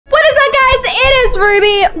it's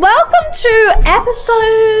Ruby. Welcome to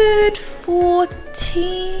episode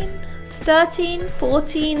 14, 13,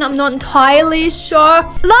 14. I'm not entirely sure.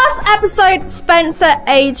 Last episode, Spencer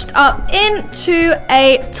aged up into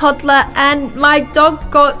a toddler and my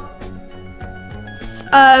dog got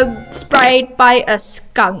sprayed by a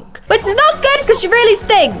skunk, which is not good because she really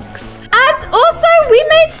stinks. And also, we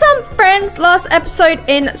made some friends last episode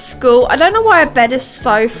in school. I don't know why our bed is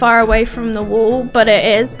so far away from the wall, but it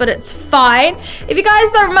is, but it's fine. If you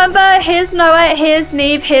guys don't remember, here's Noah, here's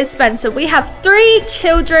Neve, here's Spencer. We have 3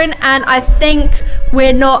 children, and I think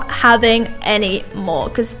we're not having any more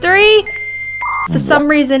because 3 for some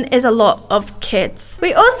reason is a lot of kids.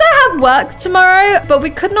 We also have work tomorrow, but we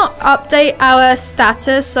could not update our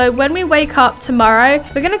status. So when we wake up tomorrow,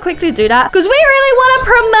 we're gonna quickly do that because we really want a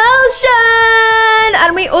promotion.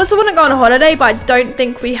 And we also want to go on a holiday, but I don't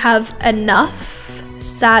think we have enough,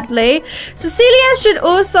 sadly. Cecilia should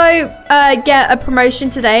also get a promotion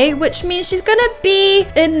today, which means she's gonna be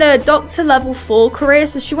in the doctor level 4 career,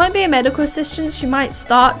 so she won't be a medical assistant. She might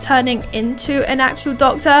start turning into an actual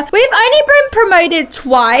doctor. We've only been promoted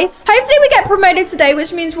twice. Hopefully we get promoted today,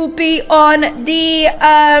 which means we'll be on the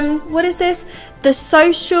what is this, the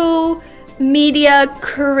social media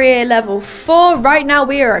career level 4. Right now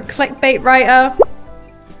we are a clickbait writer.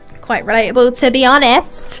 Quite relatable, to be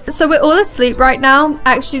honest. So we're all asleep right now.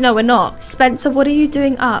 Actually, no, we're not. Spencer, what are you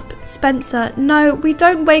doing up? Spencer, no, we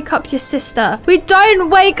don't wake up your sister. We don't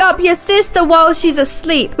wake up your sister while she's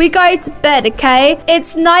asleep. We go to bed, okay?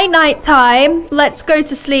 It's night time. Let's go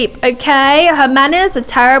to sleep, okay? Her manners are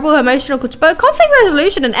terrible. Her emotional control, conflict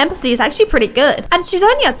resolution and empathy is actually pretty good. And she's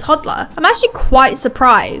only a toddler. I'm actually quite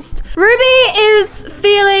surprised. Ruby is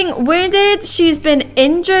feeling wounded. She's been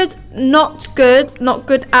injured. Not good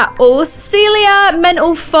at all. Cecilia,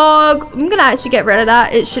 mental fog. I'm gonna actually get rid of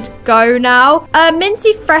that. It should go now.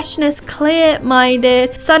 Minty freshness,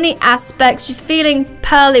 clear-minded, sunny aspect. She's feeling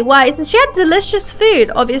pearly white. So she had delicious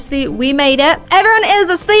food. Obviously, we made it. Everyone is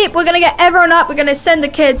asleep. We're gonna get everyone up. We're gonna send the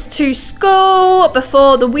kids to school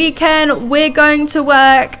before the weekend. We're going to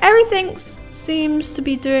work. Everything seems to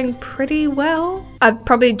be doing pretty well. I've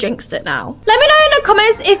probably jinxed it now. Let me know in the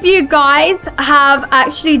comments if you guys have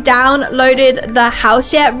actually downloaded the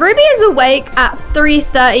house yet. Ruby is awake at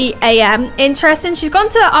 3:30 a.m. Interesting. She's gone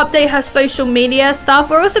to update her social media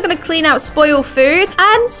stuff. We're also going to clean out spoiled food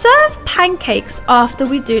and serve pancakes after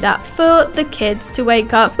we do that for the kids to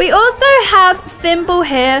wake up. We also have Thimble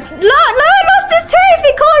here. Noah lost his tooth.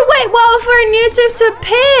 He can't wait while for a new tooth to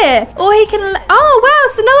appear. Or he can... Oh, wow.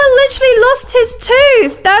 So Noah literally lost his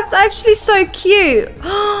tooth. That's actually so cute.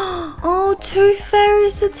 Oh, Tooth Fairy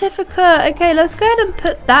certificate. Okay, let's go ahead and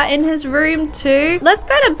put that in his room too. Let's go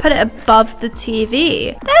ahead and put it above the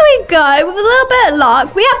TV. There we go. With a little bit of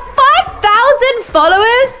luck, we have 5,000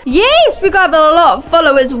 followers. Yes, we got a lot of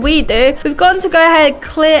followers. We do. We've gone to go ahead and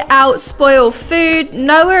clear out spoiled food.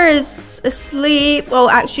 Noah is asleep. Well,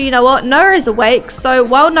 actually, you know what? Noah is awake. So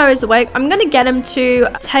while Noah is awake, I'm gonna get him to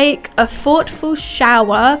take a thoughtful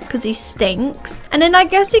shower because he stinks. And then I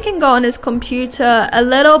guess he can go on his computer a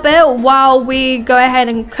little bit while we go ahead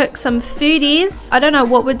and cook some foodies. I don't know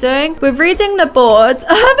what we're doing. We're reading the board.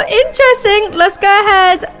 Interesting. Let's go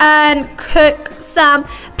ahead and cook some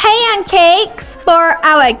pancakes for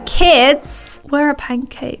our kids. Where are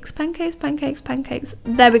pancakes? Pancakes.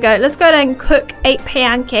 There we go. Let's go ahead and cook 8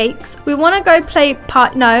 pancakes. We want to go play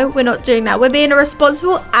No, we're not doing that. We're being a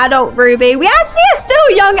responsible adult, Ruby. We actually are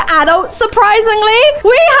still young adults, surprisingly.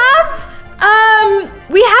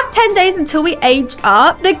 We have 10 days until we age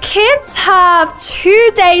up. The kids have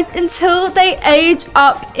 2 days until they age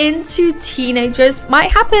up into teenagers.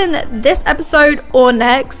 Might happen this episode or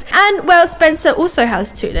next. And, well, Spencer also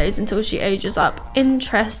has 2 days until she ages up.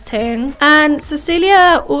 Interesting. And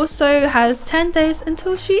Cecilia also has 10 days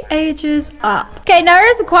until she ages up. Okay,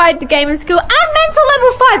 Noah's acquired the gaming skill and mental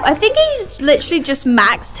level 5. I think he's literally just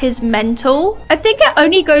maxed his mental. I think it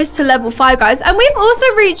only goes to level 5, guys. And we've also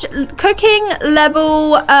reached cooking level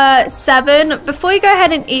 7. Before you go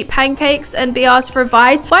ahead and eat pancakes and be asked for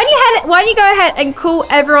advice, why don't you go ahead and call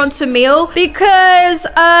everyone to meal? Because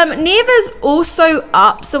Neve is also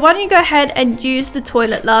up. So why don't you go ahead and use the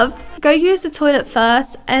toilet, love? Go use the toilet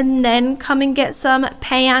first and then come and get some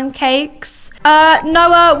pancakes.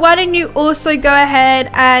 Noah, why don't you also go ahead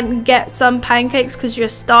and get some pancakes because you're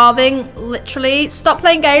starving, literally. Stop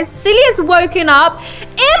playing games. Celia's woken up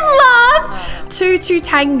in love to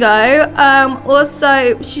Tango.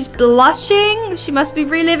 Also, she's blushing. She must be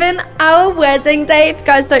reliving our wedding day. If you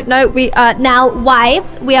guys don't know, we are now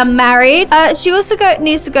wives. We are married. She also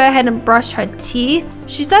needs to go ahead and brush her teeth.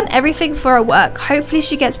 She's done everything for her work. Hopefully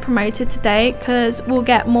she gets promoted today because we'll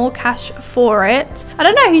get more cash for it. I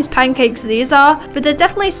don't know whose pancakes these are, but they're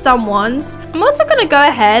definitely someone's. I'm also gonna go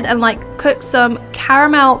ahead and like cook some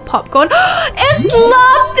caramel popcorn. It's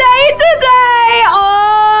love day today!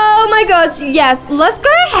 Oh my gosh, yes. Let's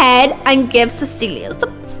go ahead and give Cecilia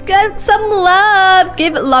some love.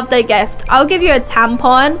 Give love day gift. I'll give you a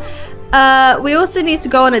tampon. We also need to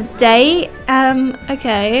go on a date.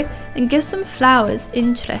 Okay. And give some flowers.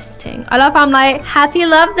 Interesting. I love how I'm like, happy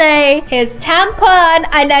love day. Here's tampon.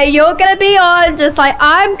 I know you're gonna be on just like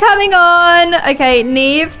I'm coming on. Okay,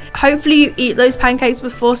 Neve, hopefully you eat those pancakes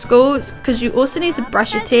before school because you also need to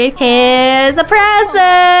brush your teeth. Here's a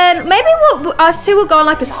present. Maybe us two will go on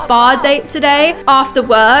like a spa date today after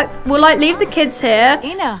work. We'll like leave the kids here.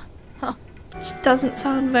 Which doesn't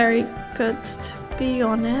sound very good to be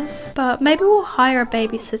honest. But maybe we'll hire a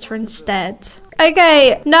babysitter instead.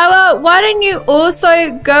 Okay, Noah, why don't you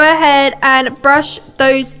also go ahead and brush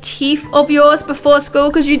those teeth of yours before school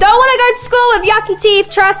because you don't want to go to school with yucky teeth,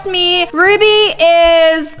 trust me. Ruby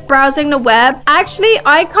is browsing the web. Actually,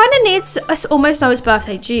 I kind of need, it's almost Noah's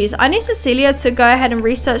birthday, jeez. I need Cecilia to go ahead and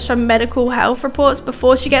research some medical health reports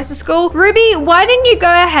before she gets to school. Ruby, why don't you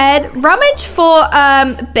go ahead, rummage for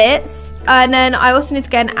bits. And then I also need to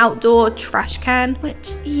get an outdoor trash can,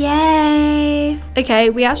 which, yay. Okay,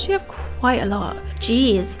 we actually have quite a lot.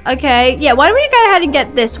 Jeez. Okay, yeah, why don't we go ahead and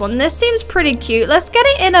get this one? This seems pretty cute. Let's get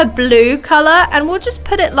it in a blue color and we'll just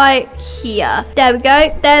put it like here. There we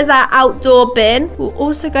go. There's our outdoor bin. We'll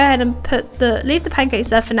also go ahead and leave the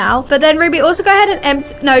pancakes there for now. But then Ruby, also go ahead and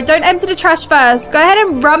don't empty the trash first. Go ahead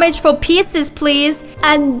and rummage for pieces, please.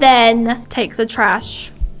 And then take the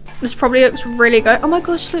trash. This probably looks really good. Oh my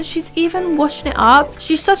gosh, look, she's even washing it up.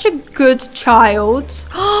 She's such a good child.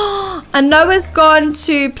 And Noah's gone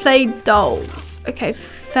to play dolls. Okay,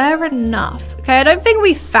 fair enough. Okay, I don't think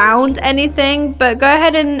we found anything, but go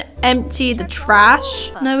ahead and empty the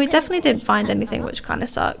trash. No, we definitely didn't find anything, which kind of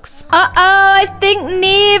sucks. I think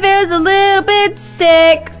Neve is a little bit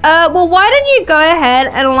sick. Well, why don't you go ahead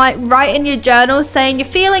and like write in your journal saying you're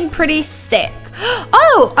feeling pretty sick.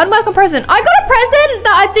 Oh, unwelcome present. I got a present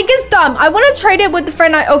that I think is dumb. I want to trade it with the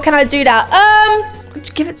friend. Can I do that?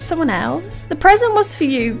 Give it to someone else. The present was for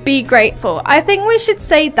you. Be grateful. I think we should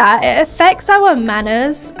say that. It affects our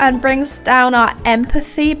manners and brings down our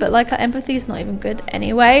empathy, but like our empathy is not even good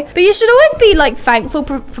anyway. But you should always be like thankful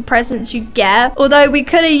for presents you get. Although we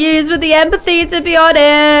could have used with the empathy, to be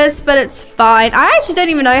honest, but it's fine. I actually don't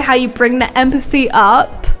even know how you bring the empathy up.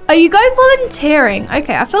 Oh, you go volunteering.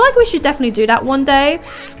 Okay, I feel like we should definitely do that one day.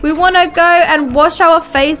 We want to go and wash our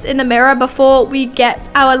face in the mirror before we get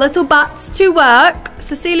our little butts to work.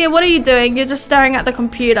 Cecilia, what are you doing? You're just staring at the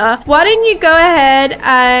computer. Why don't you go ahead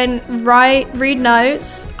and read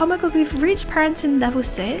notes? Oh my god, we've reached parenting level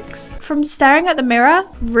 6 from staring at the mirror.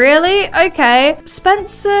 Really? Okay.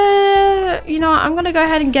 Spencer, you know what? I'm going to go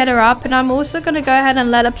ahead and get her up, and I'm also going to go ahead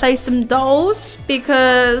and let her play some dolls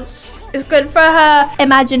because it's good for her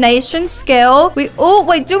imagination skill. Wait, do we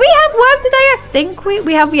have work today? I think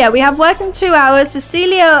we have work in 2 hours.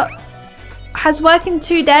 Cecilia has work in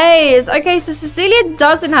 2 days. Okay, so Cecilia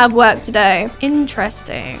doesn't have work today.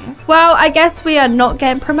 Interesting. Well, I guess we are not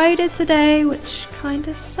getting promoted today, which kind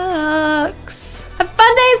of sucks. Have a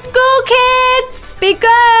fun day at school, kids. Be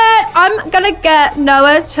good. I'm gonna get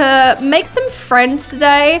Noah to make some friends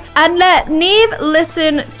today and let Neve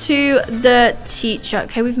listen to the teacher.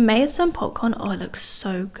 Okay, we've made some popcorn. Oh, it looks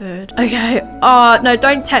so good. Okay. Oh, no,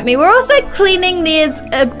 don't tempt me. We're also cleaning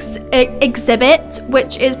the exhibit,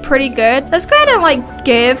 which is pretty good. Let's go ahead and like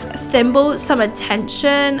give Thimble some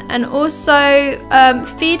attention and also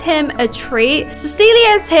feed him a treat.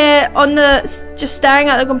 Cecilia's here on just staring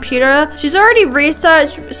at the computer. She's already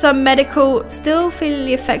researched some medical, still feeling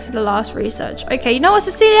the effects of the last research. Okay, you know what,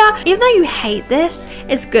 Cecilia? Even though you hate this,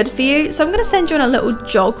 it's good for you. So I'm gonna send you on a little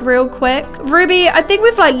jog real quick. Ruby, I think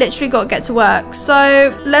we've like literally got to get to work.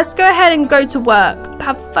 So let's go ahead and go to work.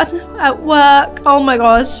 Have fun at work. Oh my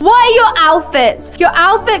gosh. What are your outfits? Your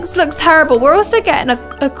outfits look terrible. We're also getting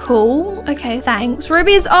a call. Okay, thanks.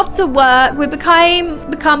 Ruby's off to work. We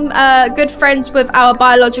become good friends with our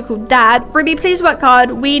biological dad. Ruby, please work hard.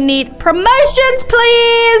 We need promotions,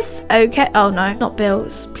 please. Okay. Oh no, not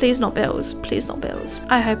bills. Please not bills. Please not bills.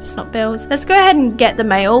 I hope it's not bills. Let's go ahead and get the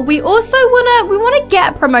mail. We also wanna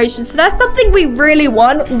get a promotion. So that's something we really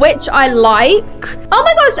want, which I like. Oh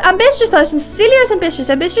my gosh, ambitious lesson. Cecilia is ambitious.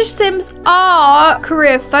 Ambitious Sims are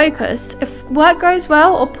career focused. If work goes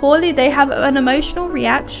well or poorly, they have an emotional emotional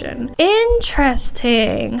reaction.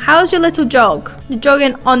 Interesting. How's your little jog? You're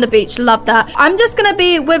jogging on the beach. Love that. I'm just gonna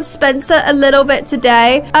be with Spencer a little bit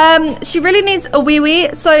today. She really needs a wee wee.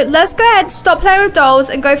 So let's go ahead, stop playing with dolls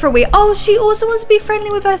and go for a wee. Oh, she also wants to be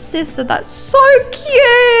friendly with her sister. That's so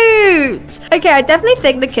cute. Okay, I definitely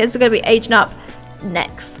think the kids are gonna be aging up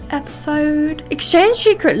next episode. Exchange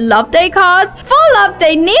secret love day cards. For love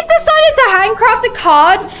day, Neve decided to handcraft a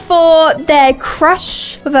card for their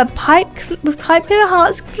crush with a pipe glitter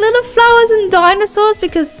hearts, glitter flowers, and dinosaurs,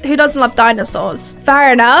 because who doesn't love dinosaurs?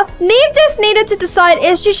 Fair enough. Neve just needed to decide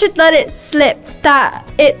if she should let it slip that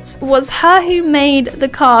it was her who made the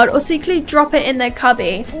card or secretly drop it in their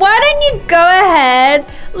cubby. Why don't you go ahead?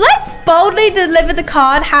 Let's boldly deliver the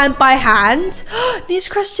card hand by hand. Neve's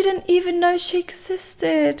crush didn't even know she existed.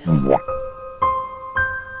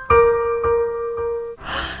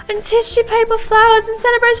 And tissue paper flowers. In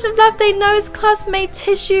celebration of Love Day, Noah's class made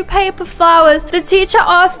tissue paper flowers. The teacher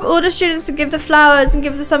asked for all the students to give the flowers and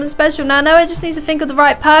give it to someone special. Now Noah just needs to think of the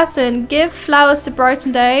right person. Give flowers to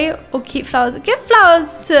Brighton Day or keep flowers. Give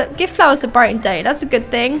flowers to Brighton Day. That's a good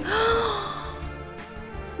thing.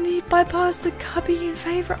 Bypass the cubby in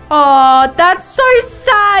favor. Oh, that's so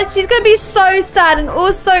sad. She's gonna be so sad. And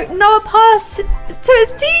also Noah passed to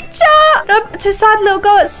his teacher. No, to a sad little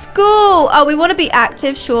girl at school. Oh, we want to be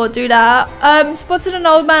active. Sure, do that. Spotted an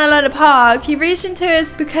old man alone in the park. He reached into his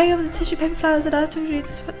bouquet of the tissue paper flowers that I told you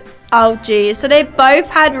to spot. Oh geez, so they both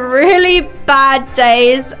had really bad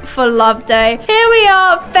days for Love Day. Here we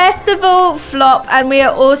are, festival flop, and we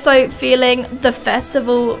are also feeling the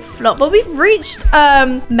festival flop. But we've reached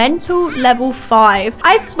mental level 5.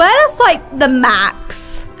 I swear that's like the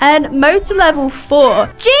max. And motor level 4.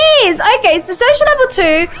 Jeez, okay, so social level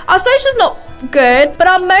 2. Our social's not good, but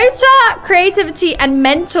our motor, creativity, and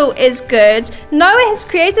mental is good. Noah, his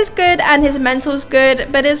creative is good and his mental is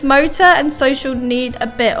good, but his motor and social need a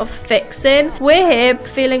bit of fixing. We're here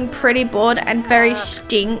feeling pretty bored and very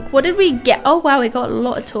stink. What did we get? Oh wow, we got a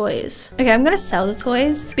lot of toys. Okay, I'm gonna sell the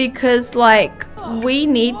toys because like we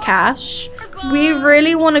need cash. We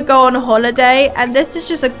really want to go on a holiday, and this is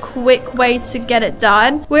just a quick way to get it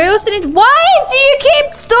done. We also need... Why do you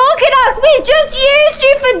keep stalking us? We just used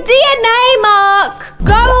you for DNA, Mark.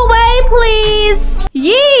 Go away, please.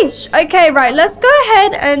 Yeesh. Okay, right. Let's go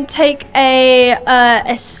ahead and take a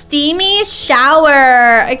steamy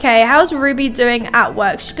shower. Okay, how's Ruby doing at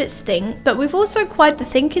work? She's a bit stink, but we've also acquired the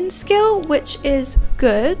thinking skill, which is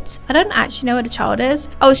good. I don't actually know where the child is.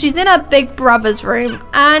 Oh, she's in her big brother's room,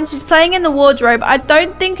 and she's playing in the wardrobe. I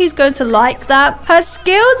don't think he's going to like that. Her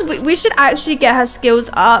skills, we should actually get her skills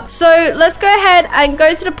up. So let's go ahead and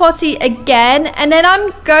go to the potty again. And then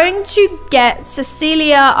I'm going to get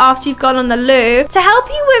Cecilia after you've gone on the loo to help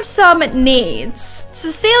you with some needs.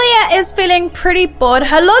 Cecilia is feeling pretty bored.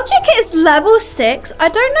 Her logic is level 6. I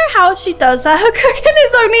don't know how she does that. Her cooking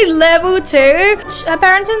is only level 2. Her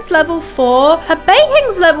parenting's level 4. Her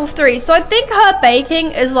baking's level 3. So I think her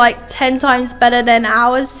baking is like 10 times better than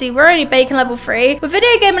ours. See, we're only baking level 3. We're video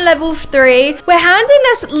gaming level 3. We're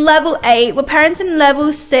handiness level 8. We're parenting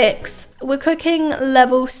level 6. We're cooking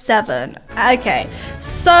level 7. Okay,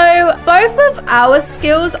 so both of our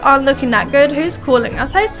skills aren't looking that good. Who's calling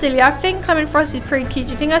us? Hey, Celia, I think Clement Frost is pretty cute.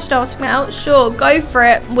 Do you think I should ask me out? Sure, go for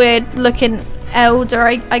it. We're looking elder,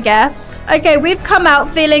 I guess. Okay, we've come out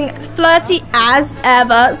feeling flirty as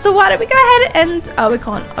ever. So why don't we go ahead and... Oh, we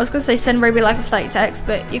can't. I was going to say send Ruby like a flirty text,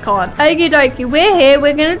 but you can't. Okie dokie, we're here.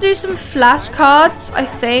 We're going to do some flashcards, I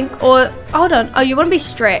think. Or, hold on. Oh, you want to be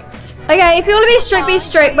strict. Okay, if you want to be strict, be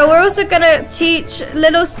strict. But we're also going to teach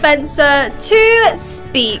little Spencer to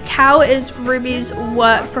speak. How is Ruby's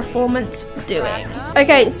work performance doing?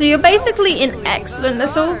 Okay, so you're basically in excellent.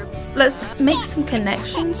 Let's make some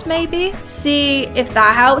connections, maybe. See if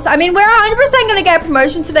that helps. I mean, we're 100% going to get a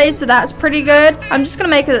promotion today, so that's pretty good. I'm just going to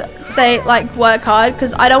make her stay, like, work hard,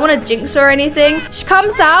 because I don't want to jinx her or anything. She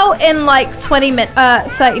comes out in, like, 30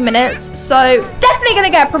 minutes, so definitely going to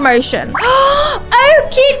get a promotion.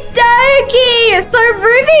 Okie dokie. So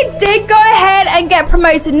Ruby did go ahead and get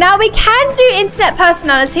promoted. Now, we can do internet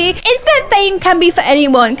personality. Internet fame can be for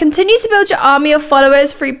anyone. Continue to build your army of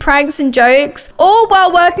followers through pranks and jokes, all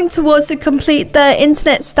while working towards to complete the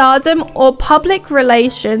internet stardom or public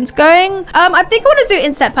relations. I think I want to do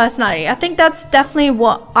internet personality. I think that's definitely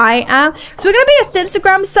what I am. So we're gonna be a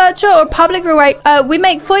Simstagram searcher or public we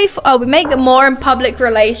make more in public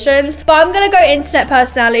relations, but I'm gonna go internet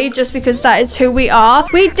personality just because that is who we are.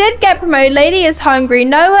 We did get promoted. Lady is hungry.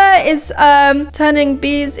 Noah is turning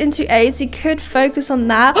B's into A's. He could focus on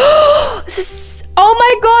that. Oh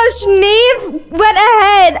my gosh, Neve went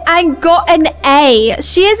ahead and got an A.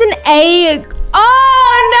 She is an A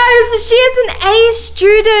Oh no, so she is an A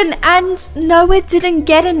student and Noah didn't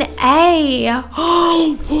get an A.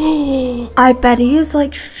 I bet he is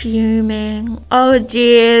like fuming. Oh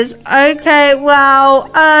jeez. Okay, well,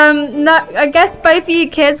 no, I guess both of you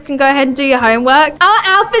kids can go ahead and do your homework. Our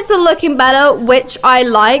outfits are looking better, which I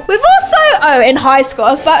like. We've also, in high school,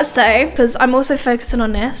 I was about to say, because I'm also focusing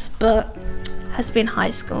on this, but has been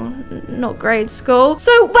high school, not grade school.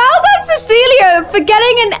 So well done, Cecilia, for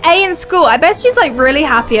getting an A in school. I bet she's like really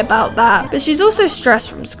happy about that. But she's also stressed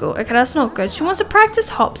from school. Okay, that's not good. She wants to practice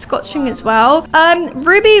hopscotching as well.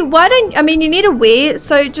 Ruby, you need a Wii,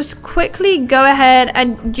 so just quickly go ahead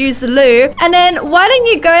and use the loo. And then why don't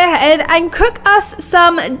you go ahead and cook us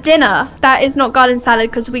some dinner? That is not garden salad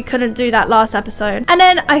because we couldn't do that last episode. And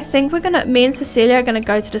then I think me and Cecilia are gonna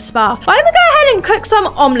go to the spa. Why don't we go ahead and cook some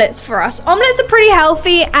omelets for us? Omelets are pretty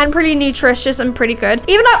healthy and pretty nutritious and pretty good.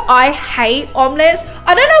 Even though I hate omelets,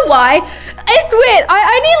 I don't know why. It's weird. I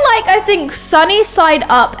only like, I think, sunny side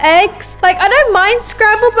up eggs. Like, I don't mind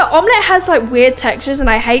scrambled, but omelet has like weird textures and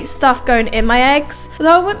I hate stuff going in my eggs.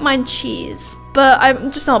 Although I wouldn't mind cheese. But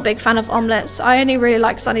I'm just not a big fan of omelets. I only really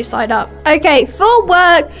like sunny side up. Okay, for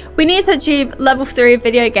work, we need to achieve level 3 of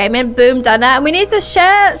video gaming. Boom, done that. And we need to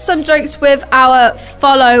share some jokes with our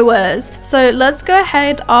followers. So let's go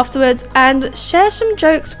ahead afterwards and share some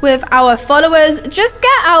jokes with our followers. Just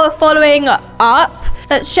get our following up.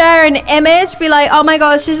 Let's share an image, be like, oh my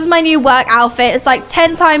gosh, this is my new work outfit. It's like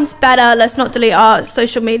 10 times better. Let's not delete our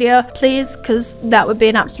social media, please, because that would be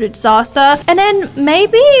an absolute disaster. And then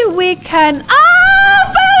maybe we can, for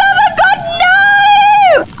the love of God, no!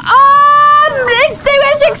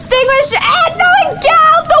 Extinguish, no, get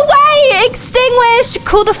out the way! Extinguish,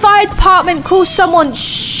 call the fire department, call someone,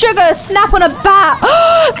 sugar, snap on a bat.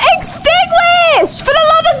 Extinguish! For the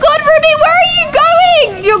love of God, Ruby, where are you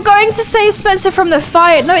going? You're going to save Spencer from the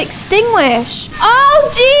fire. No, extinguish. Oh,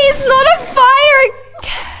 geez, not a fire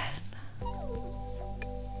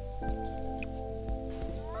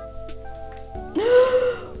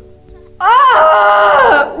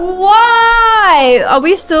why? Are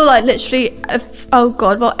we still like literally, oh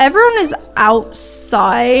God, well, everyone is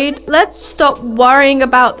outside. Let's stop worrying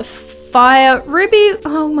about the fire. Ruby,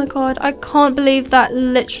 oh my God, I can't believe that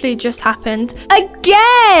literally just happened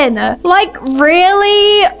again. Like,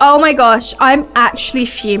 really? Oh my gosh, I'm actually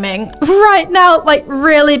fuming right now, like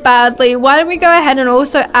really badly. Why don't we go ahead and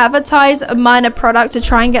also advertise a minor product to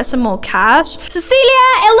try and get some more cash? Cecilia,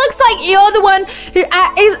 it looks like you're the one who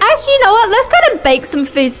is actually, you know what? Let's go and bake some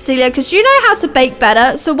food, Cecilia, because you know how to bake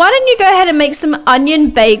better. So why don't you go ahead and make some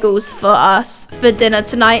onion bagels for us for dinner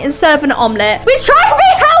tonight instead of an omelet? We try to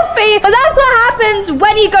be healthy, but that's what happens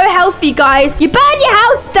when you go healthy, guys. You burn your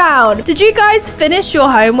house down. Did you guys finish your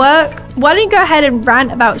homework? Why don't you go ahead and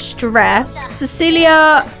rant about stress?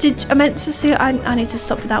 Cecilia, Cecilia, I need to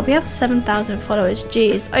stop with that. We have 7,000 followers.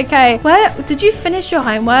 Jeez. Okay. Where did you finish your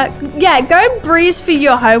homework? Yeah, go and breeze for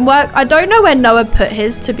your homework. I don't know where Noah put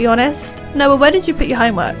his, to be honest. Noah, where did you put your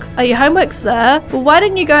homework? Oh, your homework's there. Well, why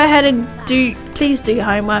didn't you go ahead and please do your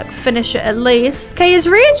homework. Finish it at least. Okay, is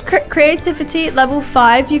Ria's creativity level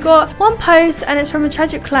 5? You got one post and it's from a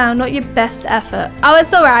tragic clown, not your best effort. Oh,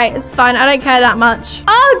 it's all right. It's fine. I don't care that much.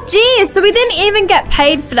 Oh, geez. So we didn't even get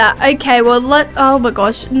paid for that. Okay, well, oh my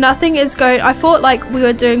gosh. Nothing is going. I thought like we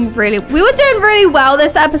were doing really well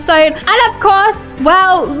this episode. And of course,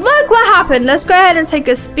 well, look what happened. Let's go ahead and take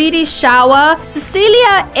a speedy shower.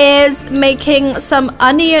 Cecilia is making some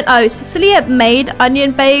Cecilia made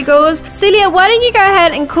onion bagels. Cecilia, why don't you go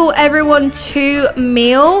ahead and call everyone to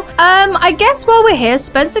meal? I guess while we're here,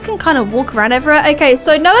 Spencer can kind of walk around everywhere. Okay,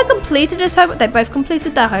 so Noah completed his homework. They both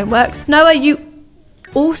completed their homeworks. Noah, you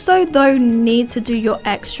also, though, need to do your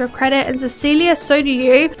extra credit. And Cecilia, so do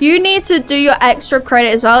you. You need to do your extra credit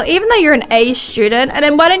as well, even though you're an A student. And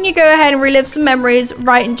then why don't you go ahead and relive some memories,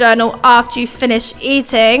 write in journal after you finish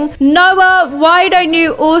eating. Noah, why don't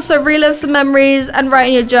you also relive some memories and write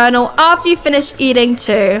in your journal after you finish eating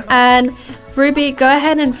too? And Ruby, go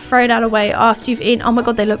ahead and throw that away after you've eaten. Oh my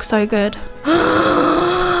God, they look so good.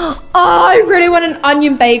 Oh, I really want an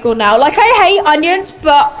onion bagel now. Like, I hate onions,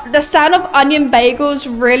 but the sound of onion bagels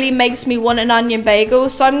really makes me want an onion bagel.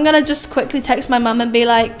 So I'm gonna just quickly text my mum and be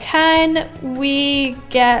like, can we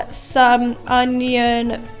get some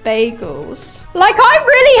onion bagels? Like, I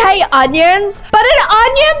really hate onions, but an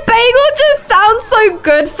onion bagel just sounds so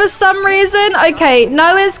good for some reason. Okay,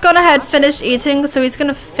 Noah's gone ahead, finish eating, so he's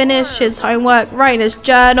gonna finish his homework, write in his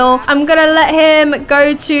journal. I'm gonna let him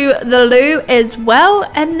go to the loo as well,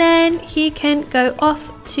 and then then he can go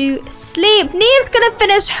off to sleep. Neve's gonna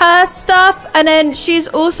finish her stuff, and then she's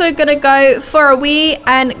also gonna go for a wee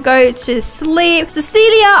and go to sleep.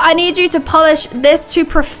 Cecilia, I need you to polish this to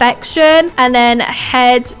perfection and then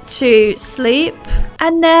head to sleep.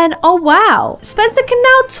 And then, oh wow, Spencer can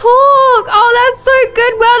now talk. Oh, that's so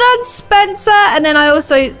good. Well done, Spencer. And then I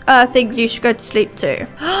also think you should go to sleep too.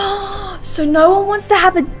 So no one wants to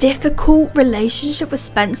have a difficult relationship with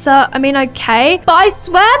Spencer. I mean, okay, but I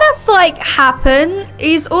swear that's like happened.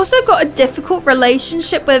 He's also got a difficult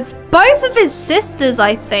relationship with both of his sisters,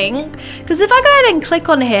 I think. Because if I go ahead and click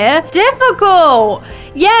on here, difficult.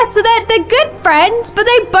 Yeah, so they're good friends, but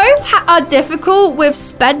they both are difficult with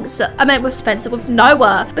Spencer. I meant with Spencer, with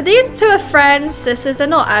Noah. But these two are friends, sisters. They're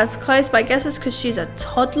not as close, but I guess it's because she's a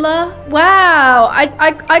toddler. Wow,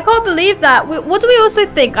 I can't believe that. What do we also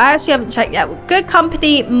think? I actually haven't checked yet. Good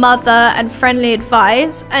company, mother, and friendly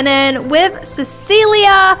advice. And then with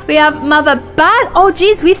Cecilia, we have mother bad. Oh,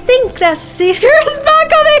 geez, we think that Cecilia is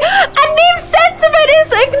back on it. And Neve's sentiment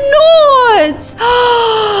is ignored.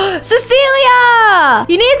 Cecilia,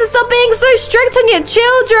 you need to stop being so strict on your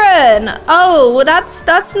children. Oh, well,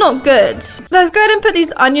 that's not good. Let's go ahead and put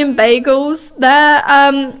these onion bagels there.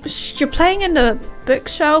 You're playing in the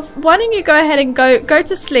bookshelf. Why don't you go ahead and go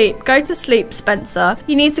to sleep? Go to sleep, Spencer.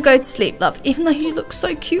 You need to go to sleep, love. Even though you look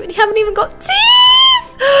so cute and you haven't even got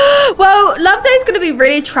teeth. Well, Love Day is going to be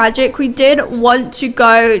really tragic. We did want to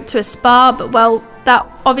go to a spa, but well, that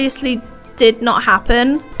obviously did not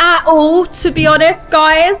happen at all, to be honest,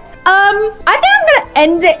 guys. I think I'm gonna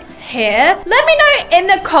end it here. Let me know in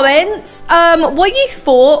the comments what you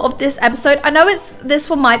thought of this episode. I know this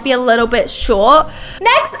one might be a little bit short.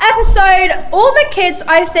 Next episode, all the kids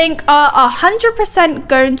I think are 100%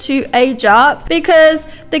 going to age up, because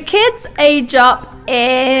the kids age up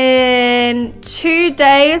in 2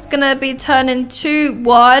 days, gonna be turning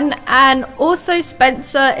 2-1, and also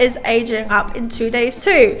Spencer is aging up in 2 days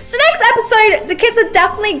too. So next episode, the kids are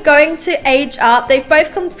definitely going to age up. They've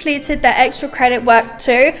both completed their extra credit work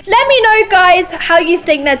too. Let me know, guys, how you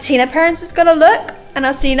think their teen appearance is gonna look, and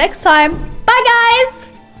I'll see you next time. Bye, guys.